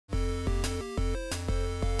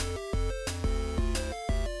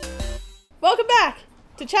Welcome back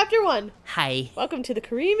to Chapter 1. Hi. Welcome to the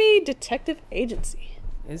Kurimi Detective Agency.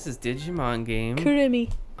 This is Digimon game.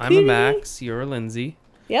 Kurimi. I'm a Max, you're a Lindsay.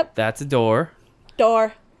 Yep. That's a door.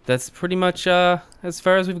 Door. That's pretty much as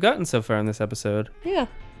far as we've gotten so far in this episode. Yeah.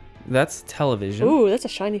 That's television. Ooh, that's a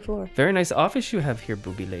shiny floor. Very nice office you have here,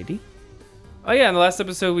 Booby Lady. Oh yeah, in the last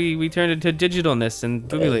episode we turned into digitalness and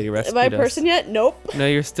Booby Lady rescued us. Am I a person yet? Nope. No,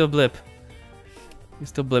 you're still Blip. You're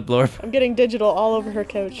still Blip Blorp. I'm getting digital all over her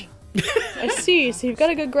couch. I see, so you've got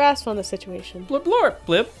a good grasp on the situation. Blip Blorp,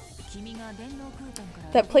 Blip.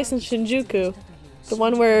 That place in Shinjuku, the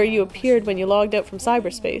one where you appeared when you logged out from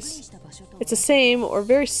cyberspace. It's the same or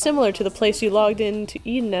very similar to the place you logged into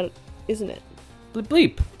Eden at, isn't it? Blip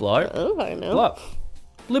Bleep, Blorp. Oh, I know. Blop.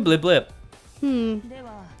 Blip Blip Blip.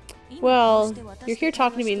 Well, you're here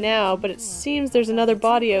talking to me now, but it seems there's another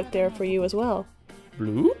body out there for you as well.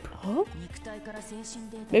 Bloop? Huh?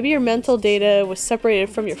 Maybe your mental data was separated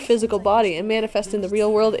from your physical body and manifest in the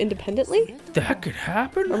real world independently? That could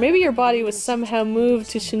happen? Or maybe your body was somehow moved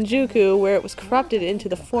to Shinjuku where it was corrupted into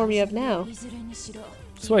the form you have now.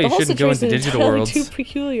 That's why you shouldn't go into digital worlds. Too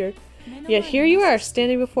peculiar. Yet here you are,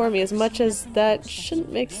 standing before me, as much as that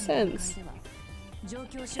shouldn't make sense.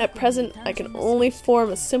 At present, I can only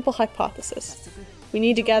form a simple hypothesis. We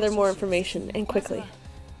need to gather more information, and quickly.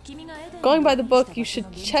 Going by the book, you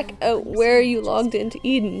should check out where you logged into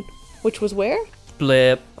Eden. Which was where?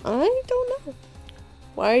 Blip. I don't know.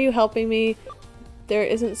 Why are you helping me? There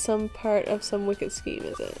isn't some part of some wicked scheme,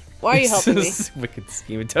 is it? Why are you helping me? Wicked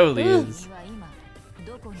scheme, it totally is.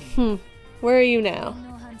 Where are you now?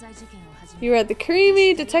 You're at the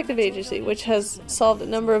Kurimi Detective Agency, which has solved a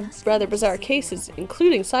number of rather bizarre cases,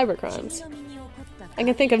 including cybercrimes. I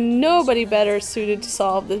can think of nobody better suited to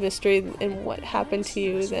solve the mystery and what happened to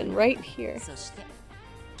you than right here.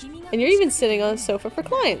 And you're even sitting on a sofa for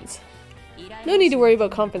clients. No need to worry about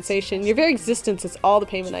compensation. Your very existence is all the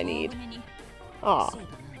payment I need. Aw.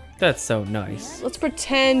 That's so nice. Let's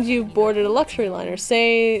pretend you boarded a luxury liner,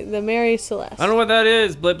 say the Mary Celeste. I don't know what that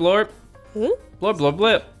is, Blip Blorp. Huh? Blorp Blorp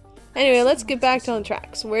Blip. Anyway, let's get back on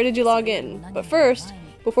track. So where did you log in? But first,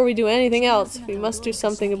 before we do anything else, we must do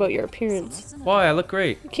something about your appearance. Why? I look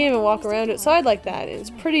great. You can't even walk around outside like that, and it's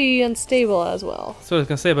pretty unstable as well. That's what I was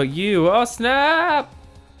gonna say about you. Oh snap!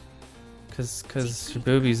 Cause your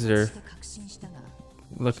boobies are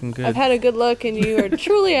looking good. I've had a good look, and you are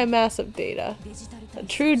truly a mass of data. A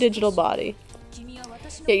true digital body.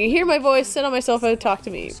 Yet you hear my voice, sit on my sofa, and talk to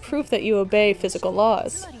me. Proof that you obey physical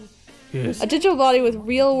laws. Yes. A digital body with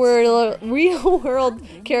real world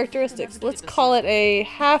characteristics. Let's call it a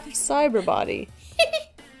half cyber body.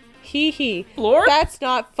 Hee hee. Blorp? That's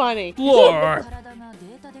not funny. Blorp.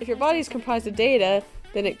 If your body is comprised of data,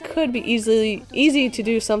 then it could be easy to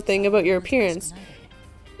do something about your appearance.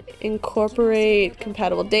 Incorporate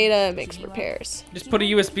compatible data and make some repairs. Just put a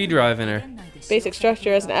USB drive in her. Basic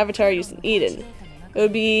structure as an avatar used in Eden. It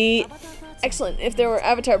would be excellent if there were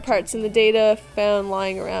avatar parts in the data found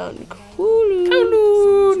lying around.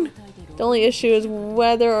 Cooloon. The only issue is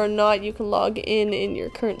whether or not you can log in your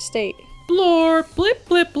current state. Blorp, blip,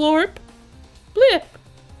 blip, blorp. Blip.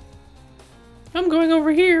 I'm going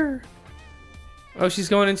over here. Oh, she's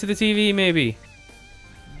going into the TV, maybe.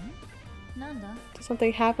 Did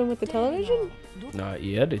something happen with the television? Not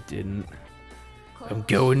yet, it didn't. I'm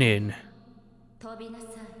going in.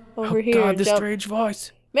 Over Oh here. God, the Jump. strange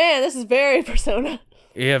voice. Man, this is very Persona.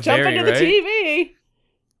 Yeah, Jump very, into the right? TV.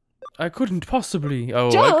 I couldn't possibly. Oh,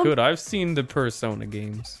 Jump. I could. I've seen the Persona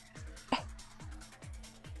games.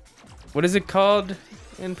 What is it called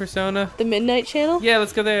in Persona? The Midnight Channel? Yeah,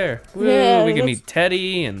 let's go there. Woo, Yeah, we can let's- meet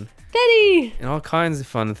Teddy and Daddy! all kinds of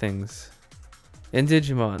fun things. And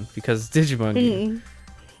Digimon, because Digimon game.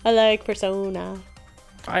 I like Persona.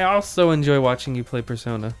 I also enjoy watching you play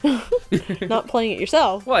Persona. Not playing it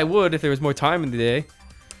yourself. Well, I would if there was more time in the day.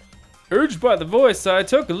 Urged by the voice, I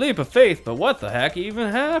took a leap of faith, but what the heck even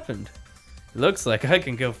happened? Looks like I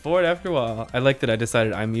can go for it after a while. I like that I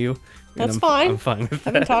decided I'm you. And That's fine. I'm fine with I've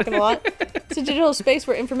that. been talking a lot. It's a digital space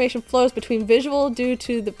where information flows between visual due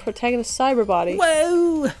to the protagonist's cyber body.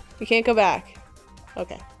 Whoa! You can't go back.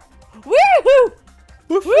 Okay. Woohoo!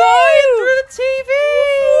 We're flying through the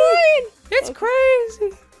TV! It's Okay.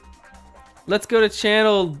 crazy! Let's go to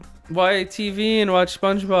channel YTV and watch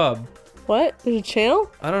SpongeBob. What? There's a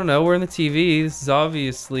channel? I don't know, we're in the TV. This is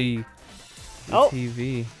obviously the Oh.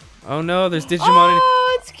 TV. Oh no, there's Digimon.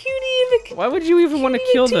 Oh, it's Cutie and Why would you even want to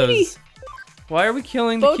Cutie kill and Tootie. those? Why are we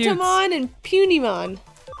killing the cutes? Botamon and Punimon.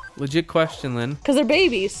 Legit question, Lynn. Because they're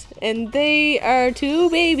babies. And they are too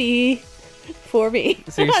baby for me.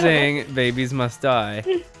 So you're saying babies must die?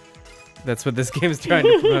 That's what this game is trying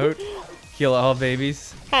to promote. Kill all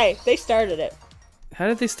babies. Hey, they started it. How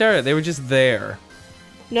did they start it? They were just there.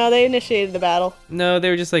 No, they initiated the battle. No, they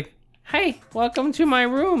were just like, hey, welcome to my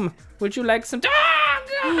room. Would you like some... Ah,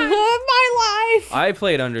 God! My life! I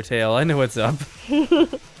played Undertale. I know what's up.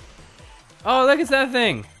 Oh, look, it's that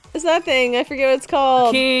thing. It's that thing. I forget what it's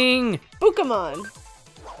called. King. Bukamon.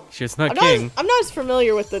 Sure, it's not I'm King. I'm not as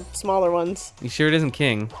familiar with the smaller ones. You sure it isn't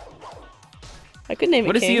King? I could name it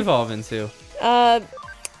What does King. he evolve into?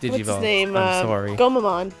 What's Digivolve. his name? I'm sorry.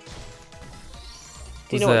 Gomamon.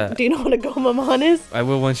 Do you What's that? Do you know what a Gomamon is? I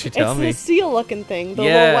will once you tell me. It's the seal-looking thing, the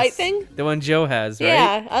Yes, little white thing. The one Joe has, right?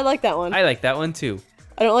 Yeah, I like that one. I like that one too.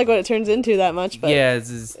 I don't like what it turns into that much, but Yeah,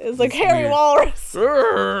 it's like hairy walrus. It's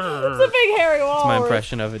a big hairy walrus. That's my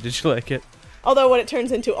impression of it. Did you like it? Although what it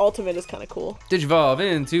turns into ultimate is kind of cool. Digivolve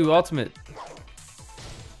into Ultimate.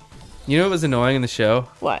 You know what was annoying in the show?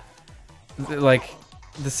 What? Like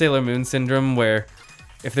the Sailor Moon syndrome, where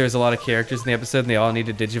if there's a lot of characters in the episode and they all need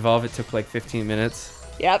to digivolve, it took like 15 minutes.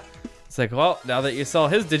 Yep. It's like, well, now that you saw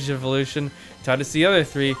his digivolution, time to see the other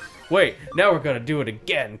three. Wait, now we're gonna do it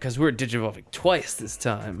again because we're digivolving twice this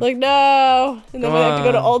time. Like, no. And then we have to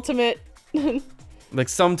go to ultimate. Like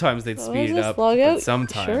sometimes they'd speed it up, log out? but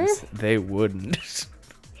sometimes Sure? they wouldn't.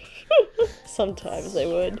 Sometimes they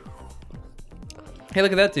would. Hey,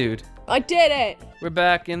 look at that dude. I did it! We're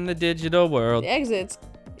back in the digital world. The exit's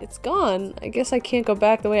it's gone. I guess I can't go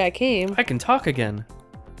back the way I came. I can talk again.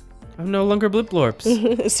 I'm no longer Blip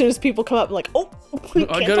Blorps. As soon as people come up, I'm like, oh,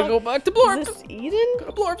 I gotta go back to Blorp. Is this Eden?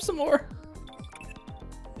 Gotta Blorp some more.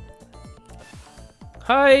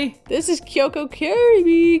 Hi. This is Kyoko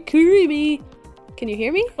Kurimi. Can you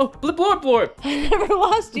hear me? Oh, Blip Blorp Blorp. I never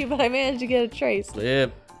lost you, but I managed to get a trace.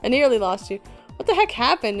 Blip. I nearly lost you. What the heck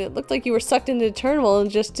happened? It looked like you were sucked into the terminal and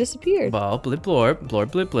just disappeared. Well, Blip Blorp.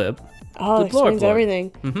 Blorp Blip Blip. Oh, Blip, that explains blorp, blorp.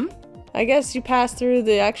 everything. Mm-hmm. I guess you passed through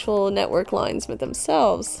the actual network lines with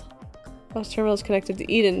themselves. Those terminals connected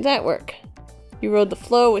to Eden's network. You rode the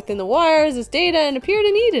flow within the wires as data and appeared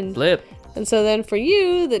in Eden. Blip. And so then for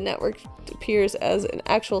you, the network appears as an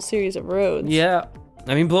actual series of roads. Yeah.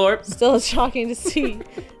 I mean Blorp. Still, it's shocking to see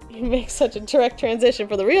you make such a direct transition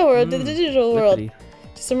from the real world to the digital world. Blippity.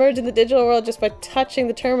 To submerge in the digital world just by touching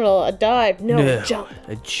the terminal. A dive. No, a jump.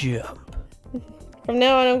 A jump. From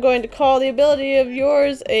now on, I'm going to call the ability of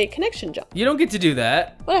yours a connection jump. You don't get to do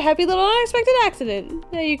that. What a happy little unexpected accident.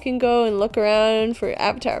 Now you can go and look around for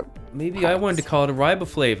avatar. Maybe I wanted to call it a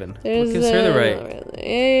riboflavin. There's What gives her the right?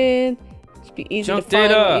 And it'd be easy Jump to find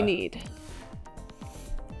data. what you need.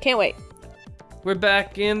 Can't wait. We're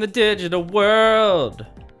back in the digital world.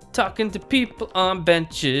 Talking to people on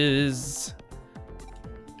benches.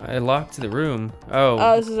 I locked the room. Oh,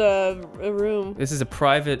 Oh, this is a room. this is a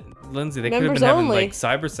private Lindsay. They could have Members been having only. like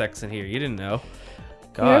cyber sex in here. You didn't know.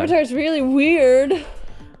 Your God. avatar's really weird.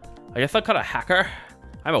 I guess I caught a hacker.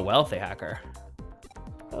 I'm a wealthy hacker.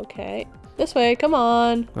 Okay. This way, come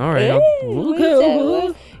on. All right. Hey, I'll what's go.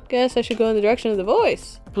 that? Guess I should go in the direction of the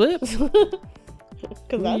voice. Blip.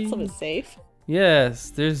 Because that's something safe. Yes,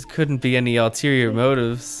 there's couldn't be any ulterior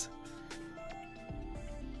motives.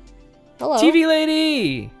 Hello. TV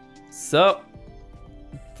lady! Sup?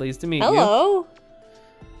 Pleased to meet you. Hello.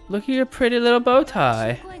 Look at your pretty little bow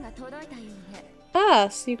tie. Ah,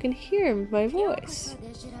 so you can hear my voice.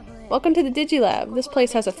 Welcome to the Digilab. This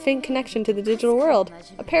place has a faint connection to the digital world.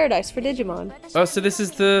 A paradise for Digimon. Oh, so this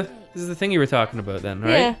is the thing you were talking about then,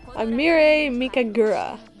 right? Yeah, I'm Mirei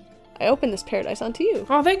Mikagura. I opened this paradise onto you.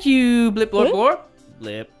 Oh, thank you, Blip Blorp Blip? Blorp.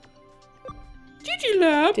 Blip.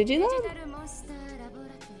 Digilab. Digilab?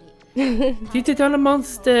 Digital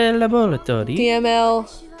Monster Laboratory. DML.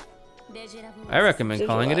 I recommend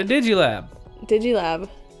calling it a Digilab. Digilab.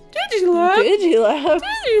 Digilab. Digilab?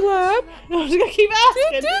 Digilab. I'm just gonna keep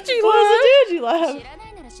asking. Digilab. What is a Digilab?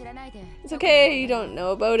 It's okay, you don't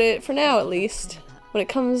know about it, for now at least. When it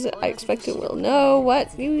comes, I expect it will know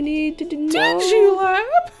what you need to know.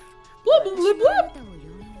 Digilab. Blip blip blip.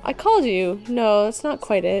 I called you. No, that's not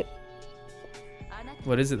quite it.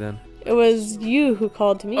 What is it then? It was you who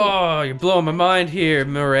called to me. Oh, you're blowing my mind here,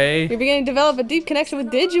 Murray. You're beginning to develop a deep connection with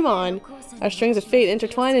Digimon. Our strings of fate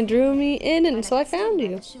intertwined and drew me in, and so I found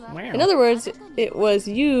you. In other words, it was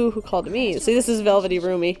you who called to me. See, this is Velvety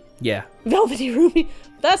Roomy. Yeah. Velvety Roomy.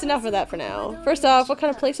 That's enough of that for now. First off, what kind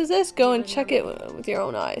of place is this? Go and check it with your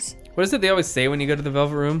own eyes. What is it they always say when you go to the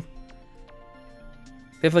Velvet Room?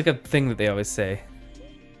 They have like a thing that they always say.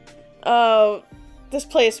 Oh, this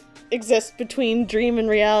place exists between dream and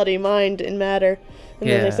reality, mind and matter. And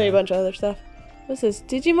then they Yeah. say a bunch of other stuff. What's this?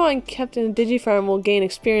 Digimon kept in a Digifarm will gain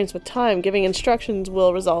experience with time. Giving instructions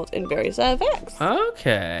will result in various effects.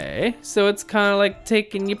 Okay. So it's kind of like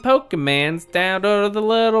taking your Pokemons down to the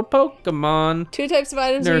little Pokemon 2 types of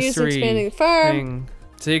items are used in nursery expanding the farm. thing.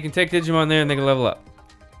 So you can take Digimon there and they can level up.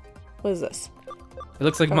 What is this? It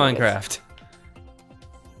looks like Farm Minecraft.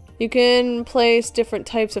 You can place different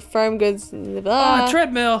types of farm goods. Blah.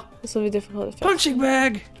 Treadmill. This will be difficult to fix. Punching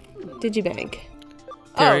bag. Digibank.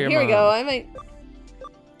 Oh, Terriermon. here we go. I might.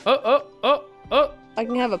 Oh. I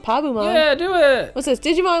can have a Pabumon. Yeah, do it. What's this?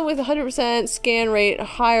 Digimon with 100% scan rate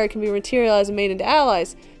higher can be materialized and made into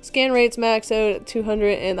allies. Scan rates max out at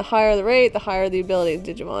 200, and the higher the rate, the higher the ability of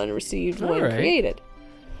Digimon received when created.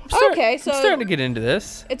 Okay, so I'm starting to get into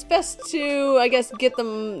this. It's best to, I guess, get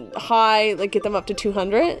them high, like get them up to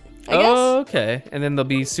 200, I guess. Oh, okay. And then they'll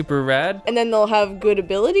be super rad. And then they'll have good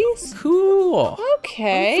abilities. Cool.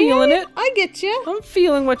 Okay. I'm feeling it. I get you. I'm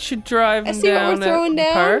feeling what you're driving I see down what we're throwing at the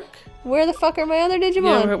down. park. Where the fuck are my other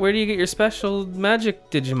Digimon? Yeah, where do you get your special magic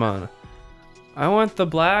Digimon? I want the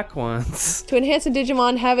black ones. To enhance a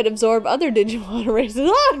Digimon, have it absorb other Digimon races.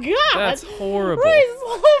 Oh god! That's horrible. Raise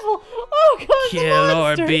level! Oh god, Kill or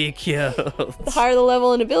monster. be killed. The higher the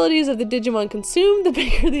level and abilities of the Digimon consumed, the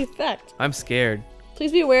bigger the effect. I'm scared.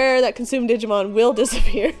 Please be aware that consumed Digimon will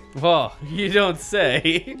disappear. Well, you don't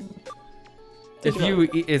say. If Digimon. you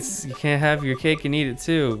eat, you can't have your cake and eat it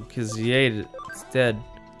too, because you ate it. It's dead.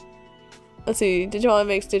 Let's see, Digimon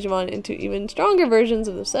makes Digimon into even stronger versions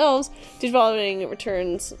of themselves. Digivolving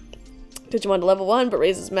returns Digimon to level 1, but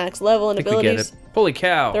raises max level and I think we abilities. get it. Holy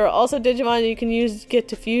cow. There are also Digimon you can use to get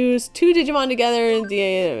to fuse 2 Digimon together in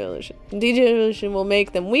Digievolution. Digievolution will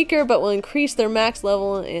make them weaker, but will increase their max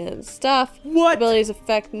level and stuff. What? Abilities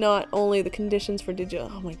affect not only the conditions for Digimon.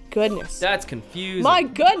 Oh my goodness. That's confusing. My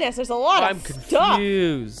goodness, there's a lot I'm of stuff.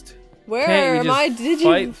 confused. Where Can't are you my just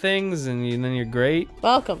fight things and then you're great?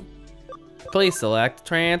 Welcome. Please select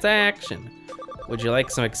transaction. Would you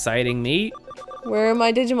like some exciting meat? Where are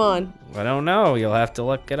my Digimon? I don't know. You'll have to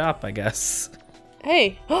look it up, I guess.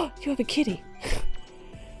 Hey, oh, you have a kitty.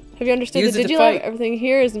 Have you understood Use the it to Digilove? fight. Everything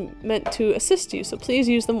here is meant to assist you, so please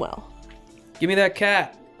use them well. Give me that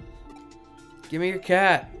cat. Give me your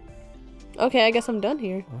cat. Okay, I guess I'm done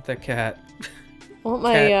here. I want that cat. I want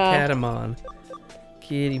my, Catamon.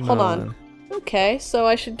 Kittymon. Hold on. Okay, so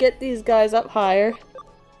I should get these guys up higher.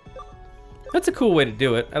 That's a cool way to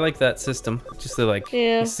do it. I like that system. Just to like,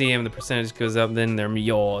 Yeah. you see them, the percentage goes up, then they're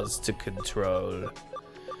yours to control.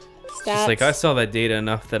 Stats. Just like, I saw that data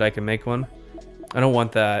enough that I can make one. I don't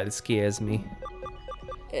want that. It scares me.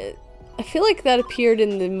 I feel like that appeared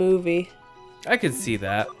in the movie. I could see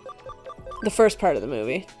that. The first part of the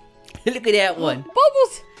movie. Look at that one.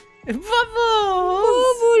 Bubbles! Bubbles!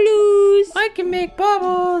 Bubbles! I can make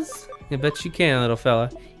bubbles. I bet you can, little fella.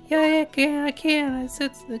 Yeah, I can. I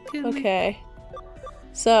said Okay.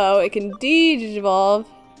 So, it can de-evolve.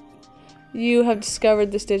 You have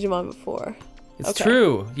discovered this Digimon before. It's Okay.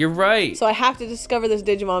 true. You're right. So I have to discover this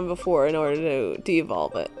Digimon before in order to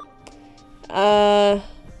de-evolve it.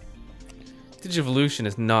 Digivolution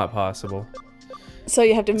is not possible. So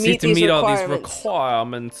you have to So you meet have to these meet all requirements. these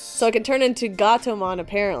requirements. So I can turn into Gatomon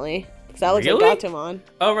apparently. Because that looks Really? like Gatomon.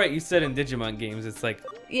 Oh, right. You said in Digimon games, it's like...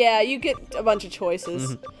 Yeah, you get a bunch of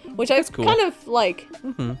choices. Which I That's cool. kind of like.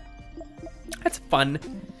 That's fun.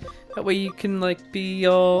 That way you can like be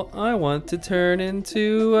all, I want to turn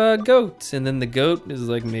into a goat. And then the goat is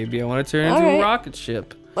like, maybe I want to turn into Alright. a rocket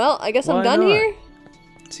ship. Well, I guess I'm Why done not? here.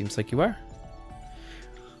 Seems like you are.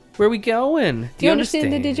 Where are we going? Do you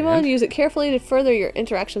understand the Digimon? Use it carefully to further your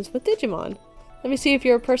interactions with Digimon. Let me see if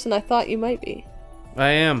you're a person I thought you might be. I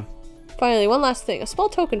am. Finally, one last thing. A small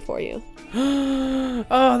token for you.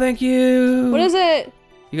 Oh, thank you. What is it?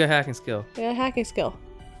 You got hacking skill. I got a hacking skill.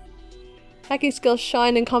 Hacking skills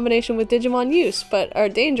shine in combination with Digimon use, but are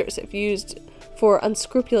dangerous if used for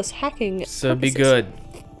unscrupulous hacking So be purposes. good.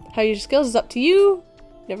 How you use your skills is up to you.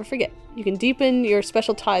 Never forget. You can deepen your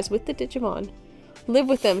special ties with the Digimon. Live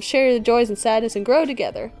with them, share the joys and sadness, and grow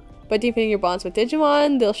together. By deepening your bonds with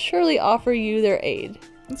Digimon, they'll surely offer you their aid.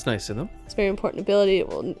 That's nice of them. It's a very important ability. It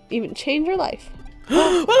will even change your life.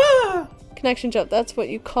 Ah! Connection jump. That's what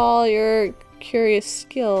you call your curious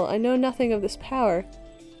skill. I know nothing of this power.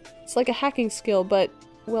 It's like a hacking skill, but,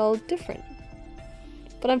 well, different.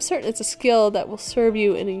 But I'm certain it's a skill that will serve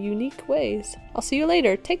you in a unique ways. I'll see you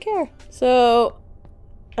later. Take care. So,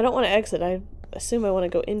 I don't want to exit. I assume I want to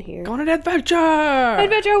go in here. Go on an adventure!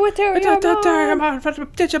 Adventure with Terriermon!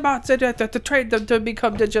 Digimon to trade them to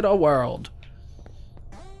become digital world.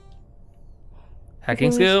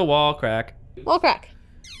 Hacking skill, wall crack. Wall crack.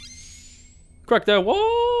 Crack that wall!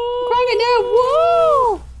 Crack it down!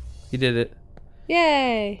 Whoa! You did it.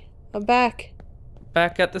 Yay! I'm back.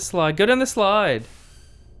 Back at the slide. Go down the slide.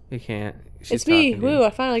 You can't. She's It's me. talking to you. Woo! I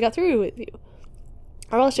finally got through with you.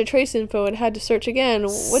 I lost your trace info and had to search again.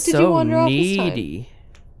 What did you wander off this time?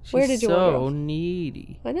 Where did you wander off? So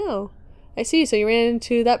needy. I know. I see. So you ran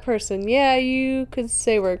into that person. Yeah, you could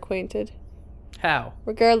say we're acquainted. How?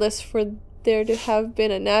 Regardless, for there to have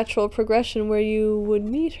been a natural progression where you would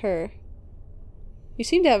meet her. You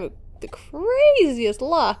seem to have the craziest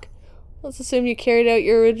luck. Let's assume you carried out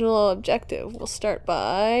your original objective. We'll start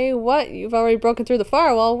by... What? You've already broken through the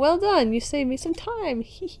firewall. Well done. You saved me some time.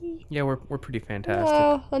 Yeah, we're pretty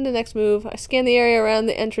fantastic. On the next move, I scanned the area around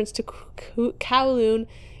the entrance to Kowloon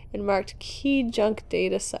and marked key junk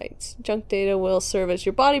data sites. Junk data will serve as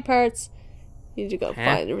your body parts. You need to go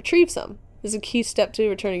find and retrieve some. This is a key step to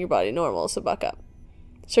returning your body to normal, so buck up.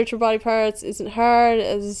 Search for body parts isn't hard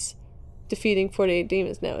as defeating 48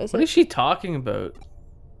 demons now, is it? What is she talking about?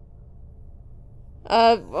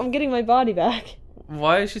 I'm getting my body back.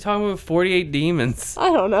 Why is she talking about 48 demons? I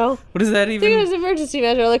don't know. What does that I even... think it was an emergency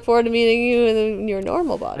measure. I look forward to meeting you in your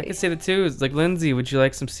normal body. I could say that too. It's like, Lindsay, would you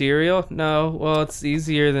like some cereal? No. Well, it's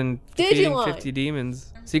easier than defeating Digimon. 50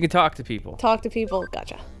 demons. So you can talk to people. Talk to people.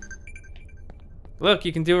 Gotcha. Look,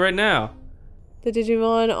 you can do it right now. The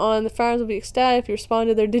Digimon on the farms will be ecstatic if you respond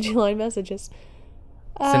to their Digiline messages.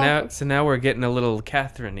 So now we're getting a little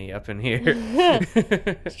Catherine-y up in here.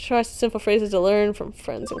 Try some simple phrases to learn from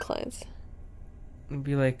friends and clients. And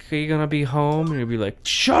be like, are you gonna be home? And you'll be like,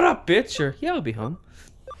 shut up, bitch! Or, yeah, I'll be home.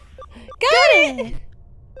 Got it!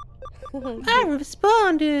 I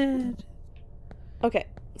responded. Okay,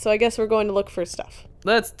 so I guess we're going to look for stuff.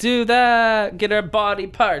 Let's do that! Get our body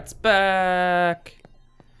parts back!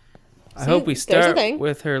 I hope we start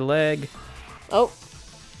with her leg. Oh.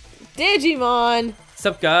 Digimon!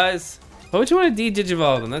 What's up, guys? Why would you want to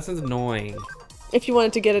de-digivolve them? That sounds annoying. If you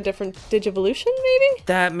wanted to get a different Digivolution, maybe?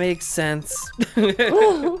 That makes sense.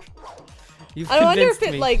 I wonder if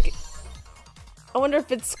it, like... I wonder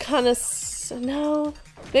if it's kind of... No.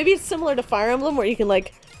 Maybe it's similar to Fire Emblem, where you can,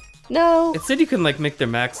 like... No. It said you can, like, make their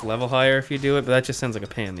max level higher if you do it, but that just sounds like a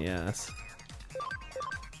pain in the ass.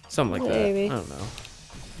 Something like Maybe. that. I don't know.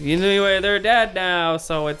 Anyway, they're dead now,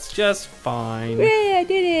 so it's just fine. Hooray, I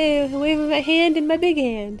did it! I'm waving my hand and my big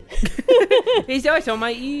hand. He's also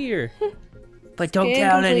my ear. But don't Scan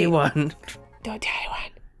tell complete. anyone. Don't tell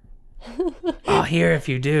anyone. I'll hear if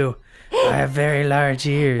you do. I have very large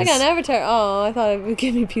ears. I got an avatar. Oh, I thought it would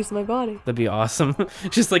give me a piece of my body. That'd be awesome.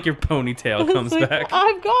 Just like your ponytail comes like, back.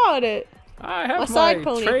 I've got it. I have my side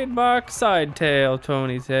pony. trademark side tail,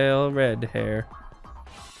 ponytail, red hair.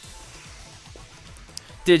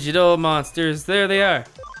 Digital monsters, there they are.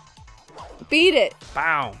 Beat it.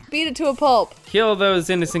 Bow. Beat it to a pulp. Kill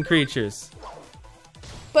those innocent creatures.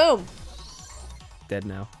 Boom. Dead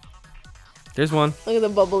now. There's one. Look at the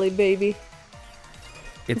bubbly baby.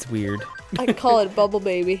 It's weird. I can call it bubble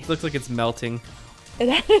baby. It looks like it's melting.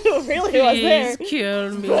 It really was there. Please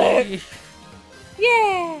kill me.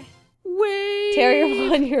 Yeah. Wait.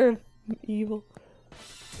 Terriermon, you're evil.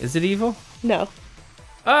 Is it evil? No.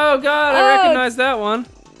 Oh god, I recognize that one.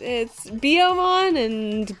 It's Biomon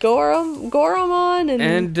and Goromon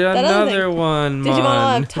and that another one. Digimon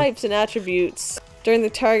all have types and attributes. During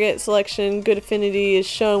the target selection, good affinity is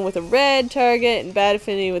shown with a red target and bad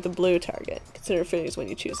affinity with a blue target. Consider affinities when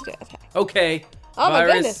you choose to attack. Okay. Oh my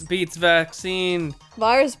Virus goodness. beats vaccine.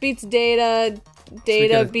 Virus beats data.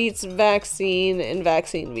 Data gotta... beats vaccine, and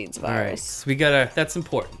vaccine beats virus. Alright, so we gotta... That's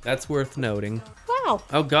important. That's worth noting. Wow.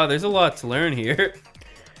 Oh god, there's a lot to learn here.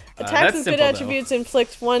 Attacks with good attributes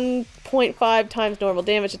inflict 1.5 times normal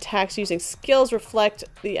damage. Attacks using skills reflect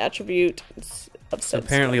the attribute of So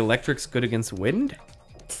apparently electric's good against wind?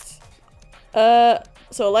 So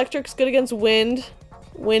electric's good against wind.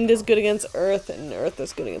 Wind is good against earth, and earth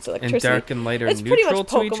is good against electricity. And dark and light are it's neutral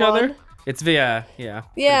pretty much to each other? It's, yeah.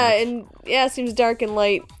 Yeah, and yeah, it seems dark and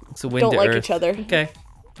light so wind don't to like earth. each other. Okay.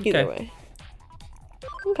 Either way.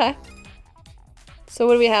 Okay. So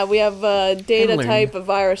what do we have? We have a data type, a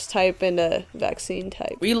virus type, and a vaccine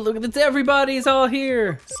type. We look at everybody's all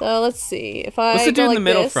here. So let's see. If I What's the dude in the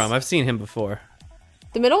middle this, from? I've seen him before.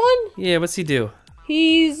 The middle one? Yeah, what's he do?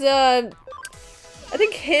 He's I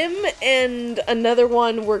think him and another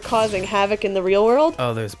one were causing havoc in the real world.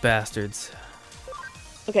 Oh, those bastards.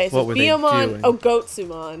 Okay, so what were they Biomon, doing? oh,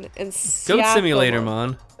 Goatsumon, and Goat Simulator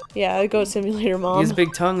Mon. Yeah, Goat Simulator Mom. He has a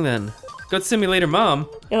big tongue then. Goat Simulator Mom.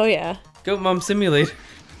 Oh yeah. Goat Mom Simulator.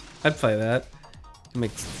 I'd play that.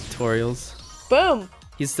 Make tutorials. Boom.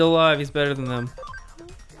 He's still alive. He's better than them.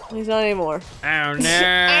 He's not anymore. Oh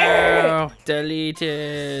no!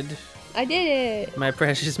 Deleted. I did it. My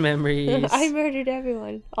precious memories. I murdered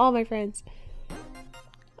everyone. All my friends.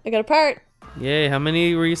 I got a part. Yay, how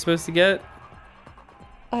many were you supposed to get?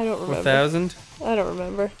 I don't remember. 4,000? I don't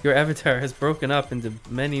remember. Your avatar has broken up into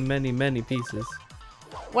many, many, many pieces.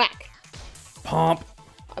 Whack. Pomp.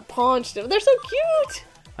 I punched them. They're so cute.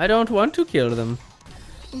 I don't want to kill them.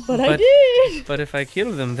 But I did. But if I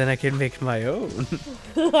kill them, then I can make my own.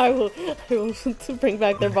 I will bring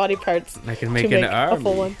back their body parts. I can make an army. A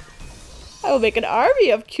full one. I will make an army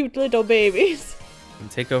of cute little babies. And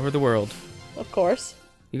take over the world. Of course.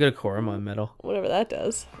 You got a Coromon medal. Whatever that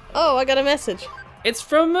does. Oh, I got a message. It's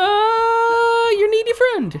from your needy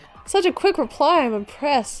friend. Such a quick reply. I'm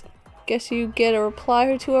impressed. Guess you get a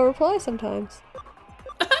reply to a reply sometimes.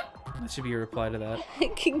 That should be your reply to that. I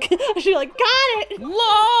should be like, got it!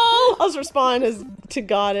 LOL! I'll just respond as to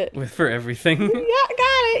got it. For everything. Yeah, got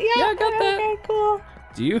it! Yeah, I got that. Okay, cool.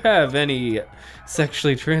 Do you have any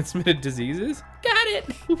sexually transmitted diseases? Got it!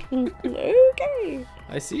 Okay.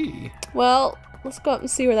 I see. Well, let's go out and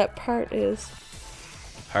see where that part is.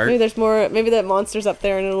 Part? Maybe there's more, maybe that monster's up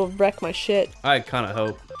there and it'll wreck my shit. I kind of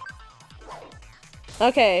hope.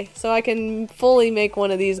 Okay, so I can fully make one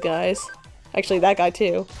of these guys. Actually, that guy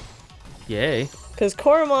too. Yay. Because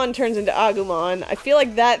Coromon turns into Agumon. I feel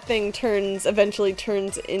like that thing eventually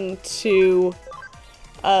turns into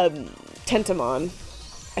Tentamon,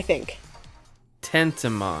 I think.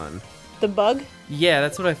 Tentamon. The bug? Yeah,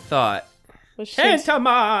 that's what I thought.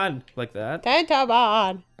 Tentamon! Like that?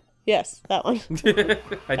 Tentamon! Yes, that one.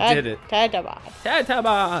 I did it. Tentamon.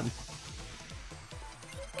 Tentamon!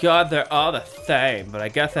 God, they're all the same, but I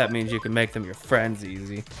guess that means you can make them your friends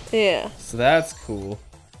easy. Yeah. So that's cool.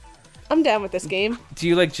 I'm down with this game. Do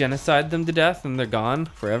you like genocide them to death and they're gone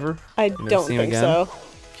forever? I don't think so.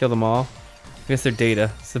 Kill them all? I guess they're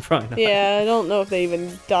data, so probably not. Yeah, I don't know if they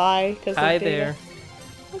even die. Hi there.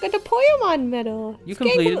 Look at the Poyomon medal. You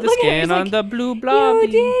completed the scan on the blue blob. You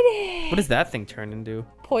did it. What does that thing turn into?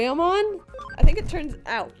 Poyomon? I think it turns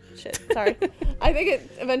out. Shit, sorry. I think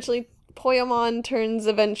it eventually... Poyomon turns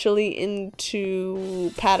eventually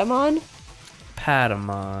into Patamon.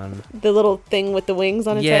 Patamon. The little thing with the wings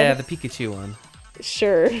on its head. Yeah, the Pikachu one.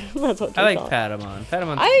 Sure, that's what I like Patamon.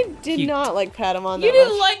 Patamon's I did cute. not like Patamon that You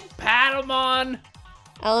didn't much. like Patamon?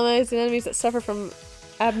 Allies and enemies that suffer from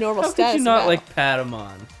abnormal How status. could you not like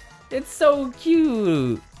Patamon? It's so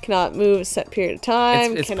cute. Cannot move a set period of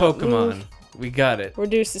time. It's cannot Pokemon. Move. We got it.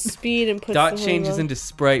 Reduces speed and puts Dot changes into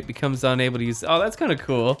Sprite, becomes unable to use. Oh, that's kind of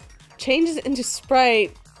cool. Changes into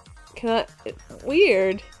Sprite. Cannot.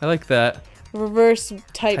 Weird. I like that. Reverse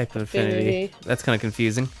type affinity. That's kind of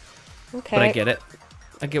confusing. Okay. But I get it.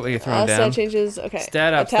 I get what you're throwing down. Stat changes. Okay.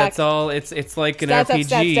 Stat ups. Attack. That's all. It's like an Stats RPG. Up,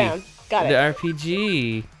 stats down. Got it. The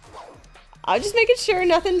RPG. I'm just making sure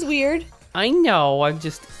nothing's weird. I know. I'm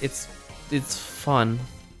just. It's fun.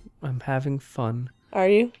 I'm having fun. Are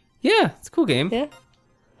you? Yeah, it's a cool game. Yeah.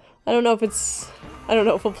 I don't know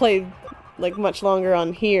if we'll play like much longer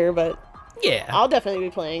on here, but yeah, I'll definitely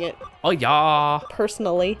be playing it. Oh yeah.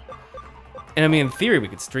 Personally. And I mean, in theory, we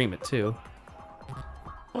could stream it too.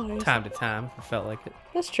 Oh, time to time, if it felt like it.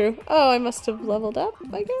 That's true. Oh, I must have leveled up,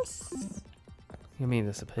 I guess. You mean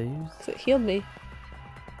I suppose? 'Cause it healed me.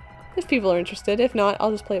 If people are interested. If not,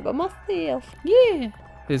 I'll just play it by myself. Yeah.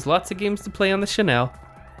 There's lots of games to play on the Chanel.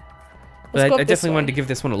 But I definitely wanted to give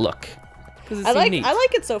this one a look. It's I like neat.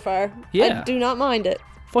 it so far. Yeah. I do not mind it.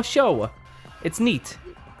 For sure. It's neat.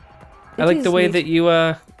 I like the way that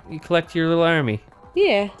you collect your little army.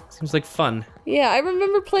 Yeah. Seems like fun. Yeah, I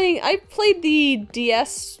remember I played the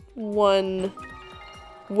DS one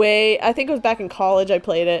I think it was back in college I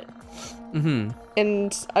played it. Mm-hmm.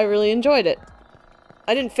 And I really enjoyed it.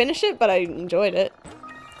 I didn't finish it, but I enjoyed it.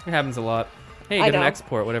 It happens a lot. Hey, you get an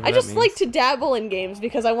export, whatever that means. I just like to dabble in games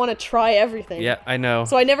because I want to try everything. Yeah, I know.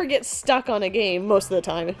 So I never get stuck on a game most of the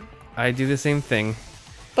time. I do the same thing.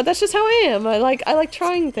 But that's just how I am. I like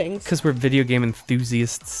trying things. Because we're video game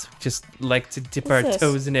enthusiasts. Just like to dip our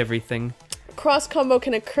toes in everything. Cross combo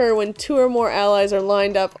can occur when 2 or more allies are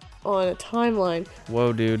lined up on a timeline.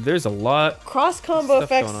 Whoa, dude. There's a lot. Cross combo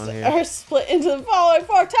effects are split into the following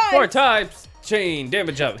 4 types. 4 types. Chain,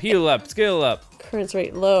 damage up, heal up, skill up. Occurrence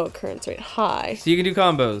rate low, occurrence rate high. So you can do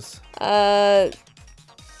combos.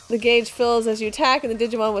 The gauge fills as you attack, and the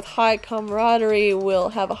Digimon with high camaraderie will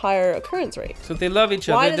have a higher occurrence rate. So if they love each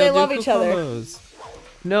other, Why do they love do each other? Combos.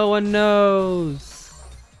 No one knows.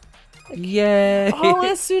 Yay! Oh,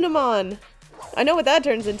 that's Sunamon. I know what that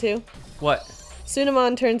turns into. What?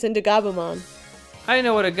 Sunamon turns into Gabumon. I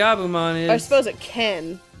know what a Gabumon is. I suppose it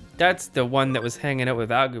can. That's the one that was hanging out with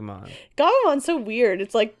Agumon. Gabumon's so weird.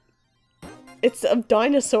 It's like... It's a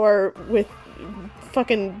dinosaur with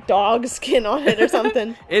fucking dog skin on it or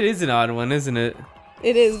something. It is an odd one, isn't it?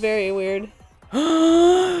 It is very weird.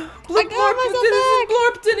 Look, Blorp isn't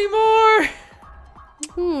Blorped anymore.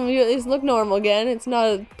 You at least look normal again. It's not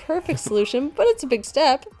a perfect solution, but it's a big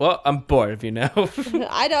step. Well, I'm bored of you now.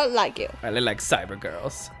 I don't like you. I like cyber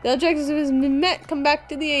girls. The objectives has been met. Come back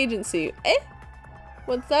to the agency. Eh?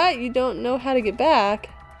 What's that? You don't know how to get back?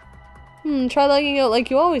 Try logging out like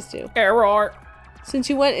you always do. Error. Since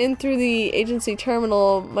you went in through the agency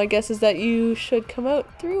terminal, my guess is that you should come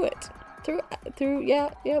out through it.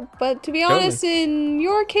 Yeah. But to be honest, in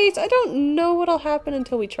your case, I don't know what'll happen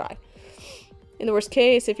until we try. In the worst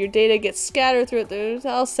case, if your data gets scattered through it,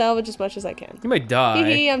 I'll salvage as much as I can. You might die.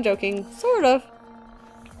 Hee, I'm joking. Sort of.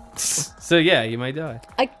 So yeah, you might die.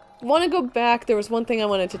 I want to go back. There was one thing I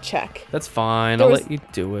wanted to check. That's fine. I'll let you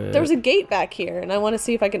do it. There was a gate back here, and I want to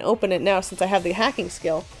see if I can open it now since I have the hacking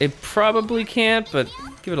skill. It probably can't, but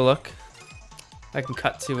give it a look. I can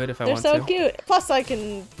cut to it if I want to. They're so cute. Plus, I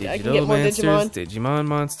can get more monsters, Digimon. Digimon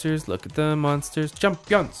monsters. Look at the monsters.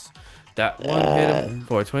 Champions. That one hit him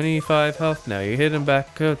for 25 health. Now you hit him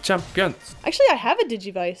back. Champions. Actually, I have a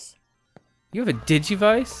Digivice. You have a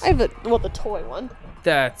Digivice? I have the toy one.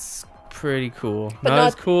 That's pretty cool. But not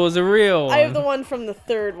as cool as a real one. I have the one from the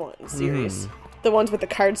third one series. The ones with the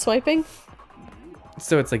card swiping.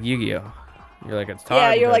 So it's like Yu-Gi-Oh! You're like, it's time.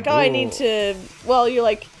 Yeah, you're like, oh, I need to... Well, you're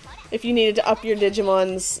like, if you needed to up your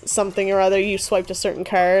Digimon's something or other, you swiped a certain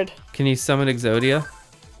card. Can you summon Exodia?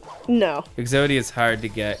 No. Exodia is hard to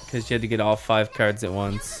get because you had to get all 5 cards at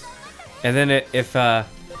once. And then if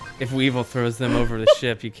Weevil throws them over the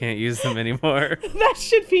ship, you can't use them anymore. That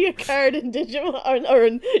should be a card in Digimon or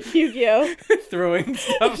in Yu-Gi-Oh! Throwing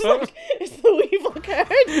stuff up. It's the Weevil card.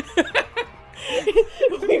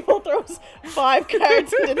 Weevil throws 5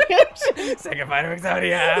 cards into the ocean. Say goodbye to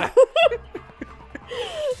Exodia.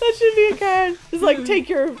 That should be a card. It's like,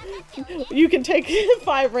 you can take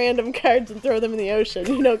 5 random cards and throw them in the ocean.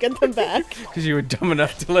 You don't get them back. Because you were dumb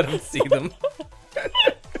enough to let him see them.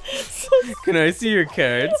 Can I see your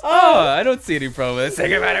cards? Oh, I don't see any problem with it. Say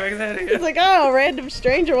goodbye to Exodia. It's like, oh, a random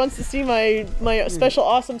stranger wants to see my special,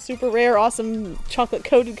 awesome, super rare, awesome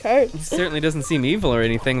chocolate-coated cards. He certainly doesn't seem evil or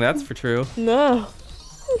anything, that's for true. No.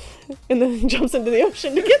 And then he jumps into the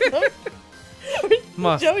ocean to get them.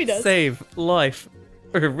 Must Joey does. save life.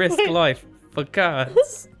 Or risk life for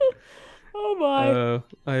cards. Oh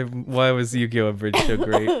my. Why was Yu-Gi-Oh! Abridged so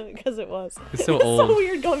great? Because it was. It's so old. So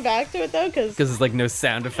weird going back to it though, because there's like no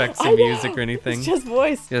sound effects or music or anything. It's just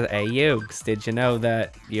voice. Just, hey Yugs, did you know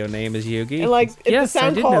that your name is Yugi? And like, yes, the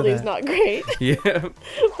sound quality is not great. Yeah, But it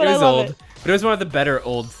I was love old. it. But it was one of the better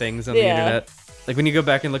old things on the internet. Like when you go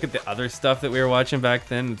back and look at the other stuff that we were watching back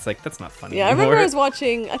then, it's like, that's not funny anymore. I remember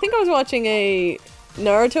I think I was watching a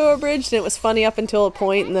Naruto abridged and it was funny up until a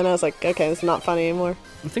point, and then I was like, okay, it's not funny anymore.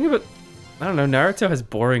 I'm thinking about, I don't know, Naruto has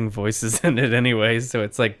boring voices in it anyway, so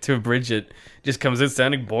it's like, to abridge it just comes out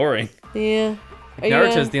sounding boring. Yeah. Like,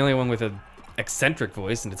 Naruto's the only one with an eccentric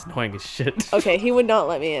voice and it's annoying as shit. Okay, he would not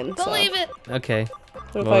let me in. Believe it. Okay.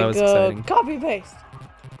 What Well, that if I was go exciting. copy paste?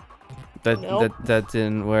 That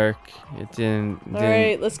didn't work. It didn't.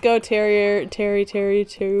 Alright, let's go Terry. Terry,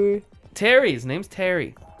 his name's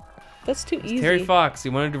Terry. That's too easy. Terry Fox. He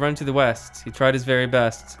wanted to run to the west. He tried his very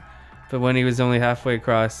best. But when he was only halfway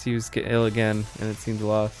across, he was ill again, and it seemed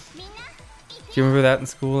lost. Do you remember that in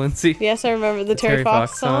school, Lindsay? Yes, I remember the Terry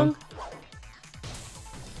Fox song.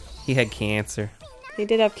 He had cancer. He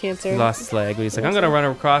did have cancer. He lost his leg, but he's like, I'm going to run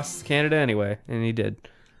across Canada anyway. And he did,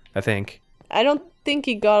 I think. I don't think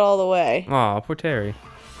he got all the way. Aw, poor Terry.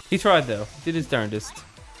 He tried, though. Did his darndest.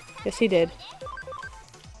 Yes, he did.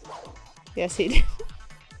 Yes, he did.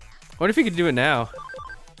 What if he could do it now?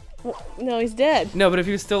 Well, no, he's dead. No, but if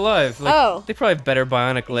he was still alive. Like, oh. They probably have better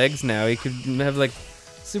bionic legs now. He could have, like,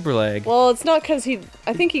 super leg. Well, it's not because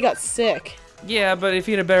I think he got sick. Yeah, but if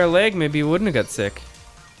he had a better leg, maybe he wouldn't have got sick.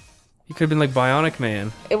 He could have been like Bionic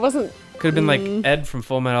Man. It wasn't... Could have been like Ed from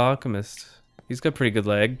Full Metal Alchemist. He's got a pretty good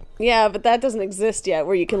leg. Yeah, but that doesn't exist yet,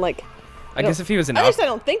 where you can like... I guess if he was an At least I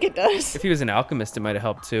don't think it does. If he was an alchemist, it might have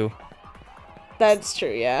helped too. That's true,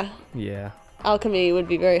 yeah. Yeah. Alchemy would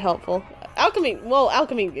be very helpful.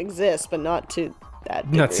 Alchemy exists, but not to that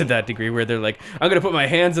degree. Not to that degree where they're like, I'm gonna put my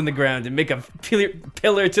hands on the ground and make a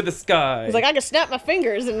pillar to the sky. He's like, I can snap my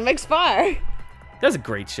fingers and it makes fire. That was a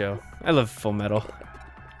great show. I love Full Metal.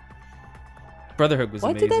 Brotherhood was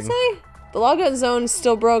amazing. What did that say? The logout zone is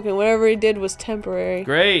still broken. Whatever he did was temporary.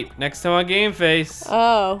 Great. Next time on Game Face.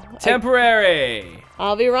 Oh. Temporary.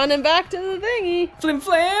 I'll be running back to the thingy. Flim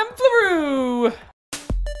flam flaroo.